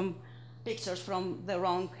pictures from the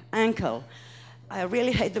wrong angle. I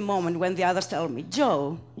really hate the moment when the others tell me,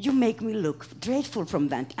 "Joe, you make me look dreadful from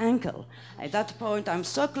that angle." At that point, I'm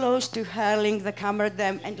so close to hurling the camera at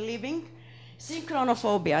them and leaving.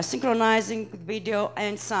 Synchronophobia, synchronizing video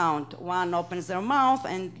and sound. One opens their mouth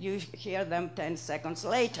and you hear them 10 seconds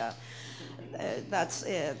later. That's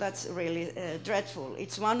really dreadful.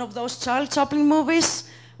 It's one of those Charlie Chaplin movies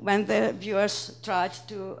when the viewers tried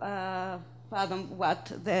to fathom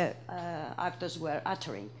what the actors were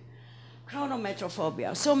uttering.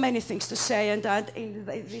 Chronometrophobia, so many things to say and add in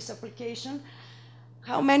this application.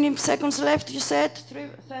 How many seconds left, you said?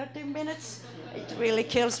 30 minutes? It really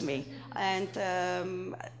kills me. And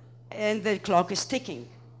the clock is ticking.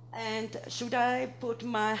 And should I put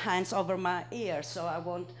my hands over my ears so I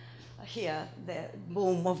won't hear the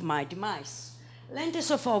boom of my demise?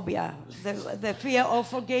 Lentosophobia, the fear of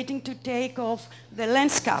forgetting to take off the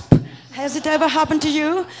lens cap. Has it ever happened to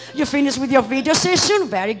you? You finish with your video session,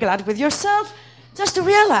 very glad with yourself, just to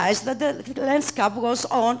realize that the lens cap goes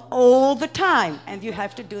on all the time and you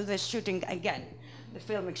have to do the shooting again. the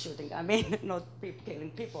filmic shooting. I mean, not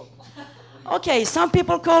killing people. Okay, some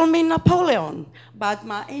people call me Napoleon, but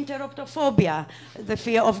my interruptophobia, the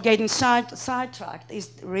fear of getting sidetracked, is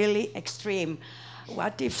really extreme.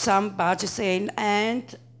 What if some barge is in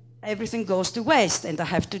and everything goes to waste and I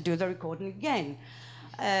have to do the recording again?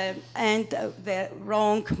 The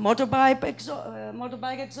wrong motorbike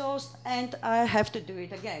exhaust, and I have to do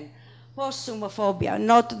it again. Postsumophobia,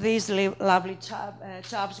 not these lovely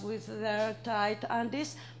chaps with their tight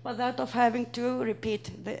undies, but that of having to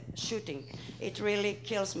repeat the shooting. It really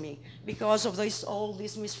kills me because of all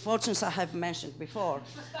these misfortunes I have mentioned before.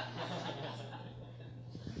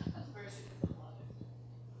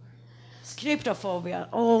 Scriptophobia,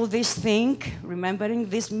 all this thing, remembering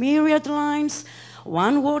these myriad lines,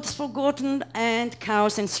 one word's forgotten, and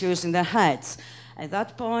chaos ensues in their heads. At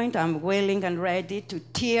that point, I'm willing and ready to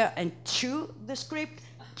tear and chew the script,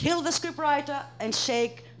 kill the scriptwriter, and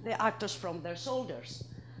shake the actors from their shoulders.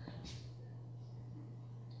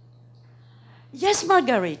 Yes,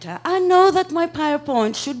 Margarita, I know that my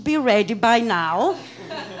PowerPoint should be ready by now.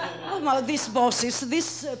 Oh, these bosses,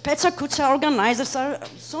 these Pecha Kucha organizers are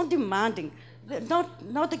so demanding.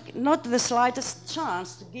 Not the slightest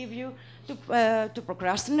chance to give you to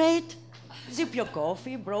procrastinate. Sip your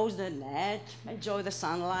coffee, browse the net, enjoy the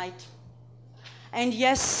sunlight. And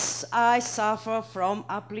yes, I suffer from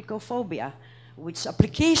applicophobia. Which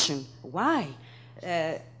application? Why?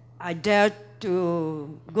 I dare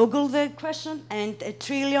to Google the question and 1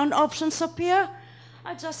 trillion options appear.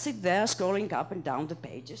 I just sit there scrolling up and down the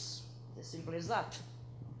pages. As simple as that.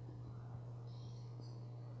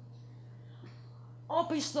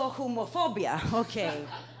 Opisthohomophobia. Okay.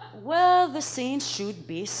 Well, the scene should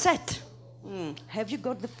be set. Have you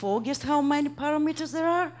got the foggiest how many parameters there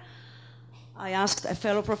are? I asked a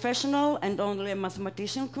fellow professional, and only a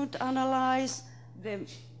mathematician could analyze the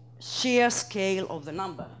sheer scale of the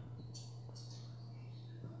number.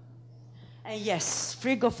 And yes,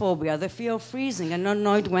 frigophobia, the fear of freezing and not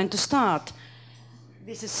knowing when to start.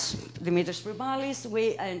 This is Dimitris Primalis.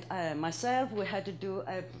 We and myself, we had to do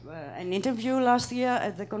an interview last year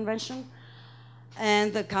at the convention,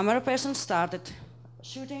 and the camera person started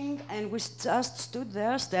shooting, and we just stood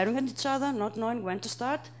there staring at each other, not knowing when to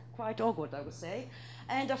start. Quite awkward, I would say.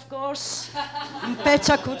 And of course,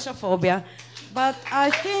 Pecha Kucha phobia. But I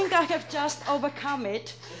think I have just overcome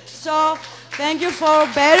it. So thank you for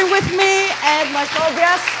bearing with me and my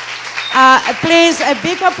phobias. Please, a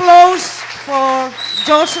big applause for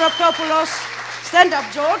George Raptopoulos. Stand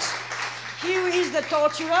up, George. He is the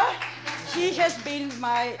torturer. He has been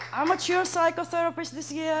my amateur psychotherapist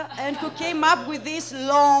this year and who came up with this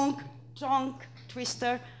long, tongue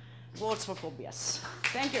twister, words for phobias.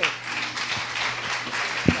 Thank you.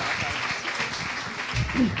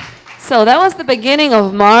 So that was the beginning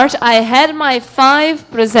of March. I had my 5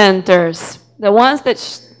 presenters, the ones that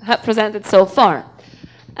have presented so far.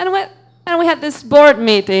 And we had this board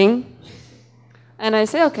meeting. And I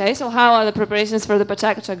say, okay, so how are the preparations for the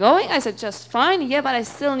Pecha Kucha going? I said, just fine. Yeah, but I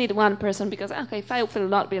still need 1 person because, okay, 5 will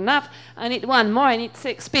not be enough. I need 1 more. I need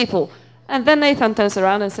 6 people. And then Nathan turns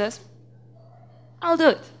around and says, I'll do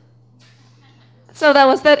it. So that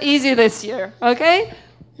was that easy this year, okay?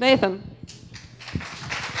 Nathan.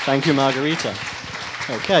 Thank you, Margarita.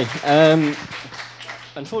 Okay.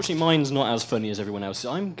 Unfortunately, mine's not as funny as everyone else's.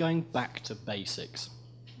 I'm going back to basics.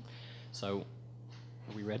 So,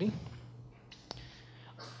 are we ready?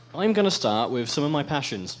 I'm going to start with some of my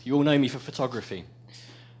passions. You all know me for photography.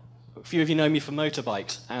 A few of you know me for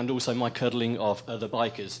motorbikes and also my cuddling of other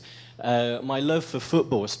bikers. My love for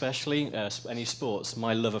football, especially any sports.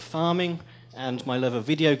 My love of farming and my love of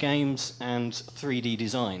video games and 3D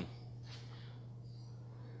design.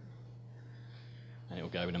 And it'll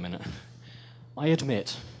go in a minute. I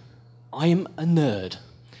admit, I'm a nerd.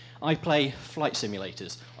 I play flight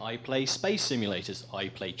simulators. I play space simulators. I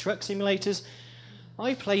play truck simulators.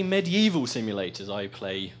 I play medieval simulators, I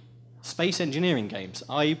play space engineering games,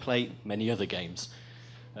 I play many other games.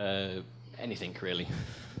 Anything, really.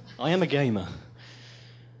 I am a gamer.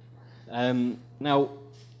 Now,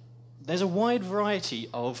 there's a wide variety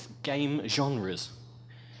of game genres.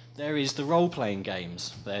 There is the role-playing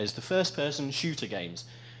games, there's the first-person shooter games,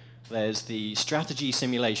 there's the strategy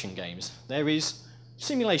simulation games, there is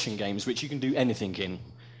simulation games which you can do anything in,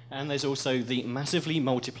 and there's also the massively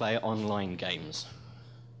multiplayer online games.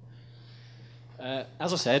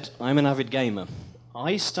 As I said, I'm an avid gamer.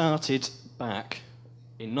 I started back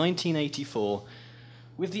in 1984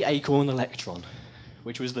 with the Acorn Electron,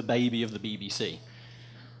 which was the baby of the BBC.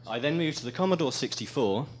 I then moved to the Commodore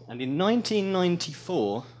 64, and in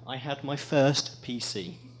 1994 I had my first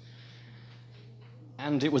PC.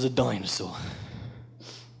 And it was a dinosaur.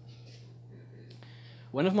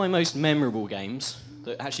 One of my most memorable games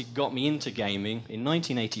that actually got me into gaming in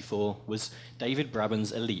 1984 was David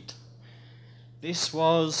Braben's Elite. This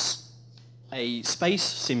was a space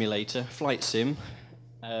simulator, flight sim,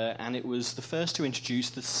 and it was the first to introduce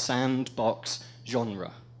the sandbox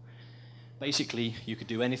genre. Basically, you could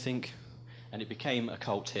do anything, and it became a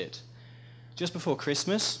cult hit. Just before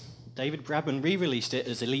Christmas, David Braben re-released it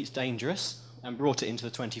as Elite Dangerous and brought it into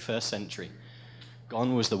the 21st century.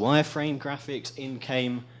 Gone was the wireframe graphics, in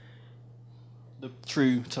came the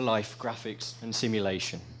true-to-life graphics and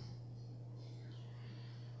simulation.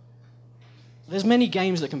 There's many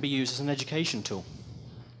games that can be used as an education tool.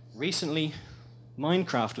 Recently,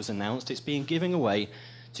 Minecraft was announced. It's being given away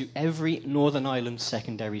to every Northern Ireland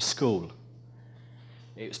secondary school.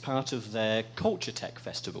 It was part of their Culture Tech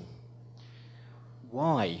Festival.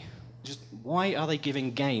 Why? Just why are they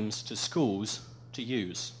giving games to schools to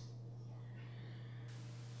use?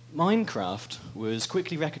 Minecraft was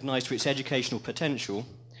quickly recognised for its educational potential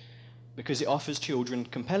because it offers children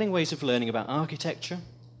compelling ways of learning about architecture,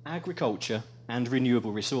 agriculture, and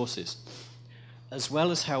renewable resources, as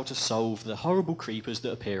well as how to solve the horrible creepers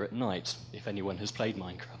that appear at night, if anyone has played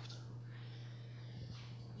Minecraft.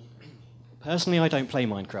 Personally, I don't play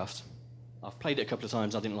Minecraft. I've played it a couple of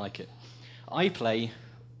times, I didn't like it. I play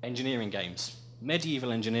engineering games,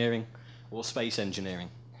 medieval engineering or space engineering.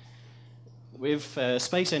 With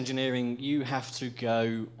space engineering, you have to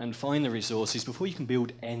go and find the resources before you can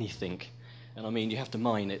build anything. And I mean, you have to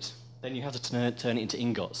mine it, then you have to turn it into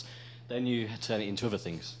ingots, then you turn it into other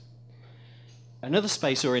things. Another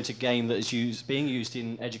space-oriented game that is being used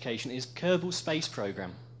in education is Kerbal Space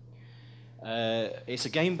Program. It's a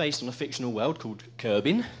game based on a fictional world called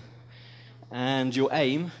Kerbin, and your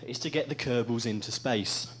aim is to get the Kerbals into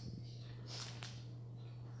space.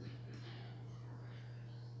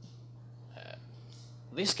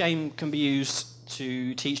 This game can be used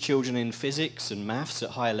to teach children in physics and maths at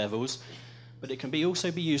higher levels, but it can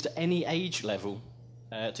also be used at any age level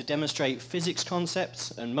to demonstrate physics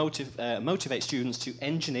concepts and motivate students to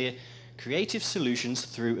engineer creative solutions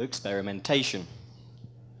through experimentation.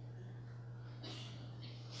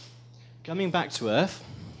 Coming back to Earth,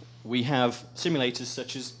 we have simulators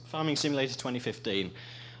such as Farming Simulator 2015.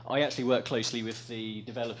 I actually work closely with the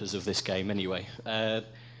developers of this game anyway.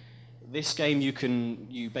 This game,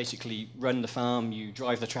 you basically run the farm, you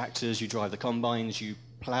drive the tractors, you drive the combines, you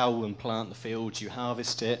plough and plant the fields, you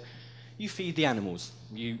harvest it, you feed the animals,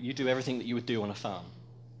 you do everything that you would do on a farm.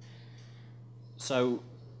 So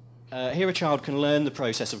here a child can learn the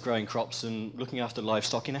process of growing crops and looking after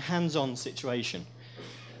livestock in a hands-on situation.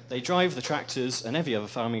 They drive the tractors and every other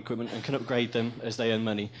farming equipment and can upgrade them as they earn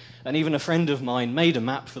money. And even a friend of mine made a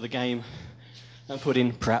map for the game and put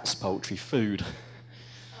in Pratt's Poultry Food.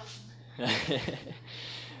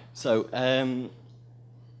 So,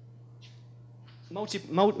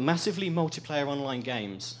 massively multiplayer online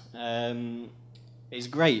games is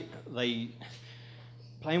great.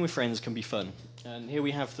 Playing with friends can be fun. And here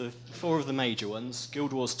we have four of the major ones: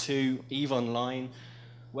 Guild Wars 2, EVE Online,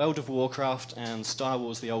 World of Warcraft, and Star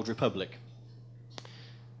Wars The Old Republic.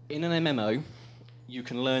 In an MMO, you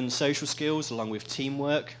can learn social skills along with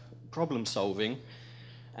teamwork, problem solving,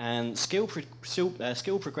 and skill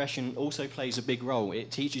progression also plays a big role.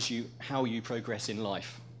 It teaches you how you progress in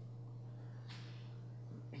life.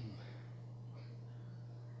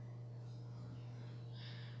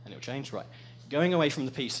 And it'll change, right. Going away from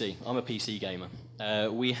the PC, I'm a PC gamer.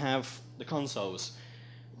 We have the consoles.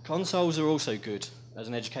 Consoles are also good as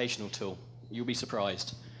an educational tool. You'll be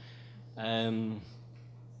surprised. We'll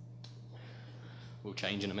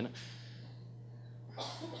change in a minute.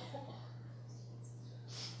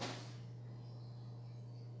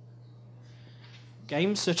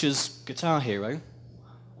 Games such as Guitar Hero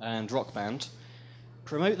and Rock Band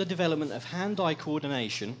promote the development of hand-eye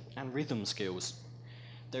coordination and rhythm skills.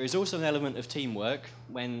 There is also an element of teamwork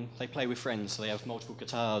when they play with friends. So they have multiple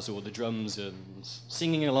guitars or the drums and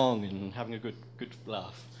singing along and having a good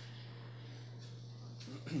laugh.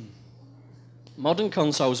 Modern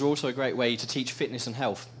consoles are also a great way to teach fitness and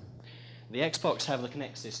health. The Xbox have the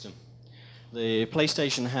Kinect system. The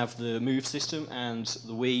PlayStation have the Move system, and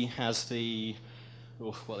the Wii has the,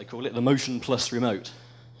 what they call it, the Motion Plus remote.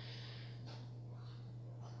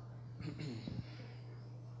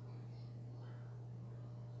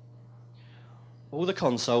 All the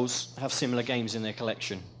consoles have similar games in their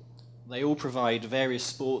collection. They all provide various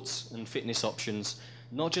sports and fitness options,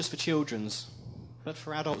 not just for children's, but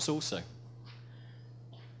for adults also.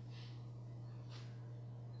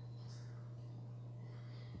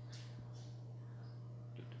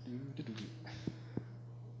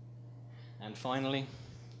 And finally,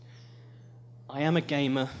 I am a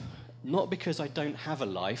gamer not because I don't have a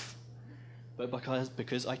life, but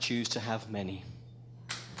because I choose to have many.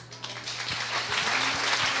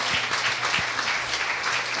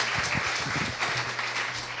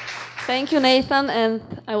 Thank you, Nathan,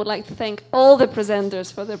 and I would like to thank all the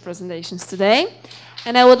presenters for their presentations today.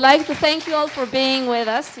 And I would like to thank you all for being with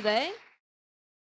us today.